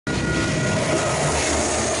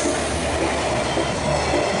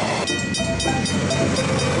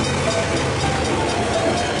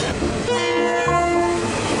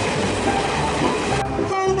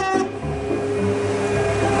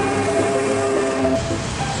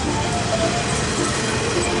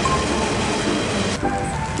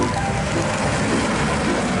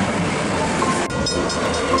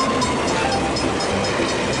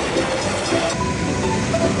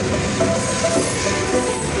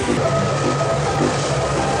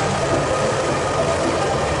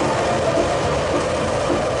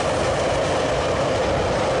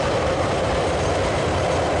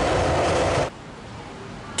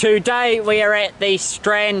Today we are at the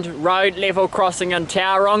Strand road level crossing in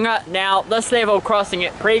Tauranga. Now this level crossing,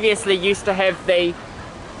 it previously used to have the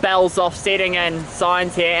bells offsetting and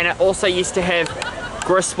signs here, and it also used to have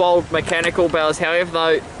Griswold mechanical bells. However,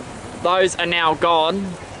 though, those are now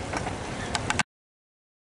gone.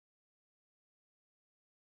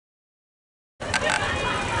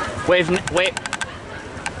 We've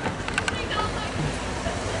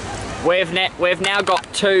now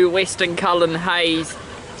got two Western Cullen Hayes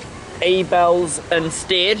E-bells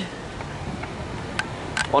instead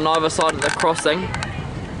on either side of the crossing.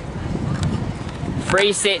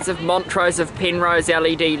 3 sets of Montrose of Penrose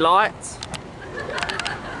LED lights.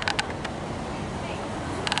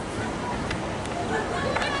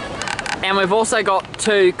 And we've also got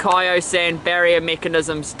 2 Kyosan barrier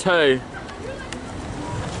mechanisms too.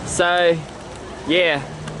 So yeah,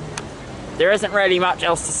 there isn't really much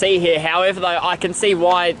else to see here. However, though, I can see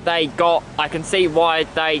why they got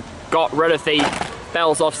rid of the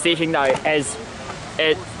bells offsetting, though, as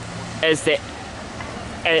there's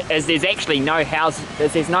actually no houses.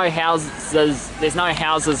 There's no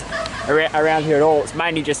houses around here at all. It's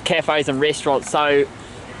mainly just cafes and restaurants. So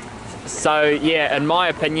yeah, in my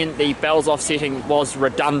opinion, the bells offsetting was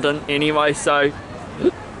redundant anyway. So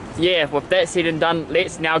yeah, with that said and done,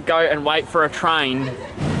 let's now go and wait for a train.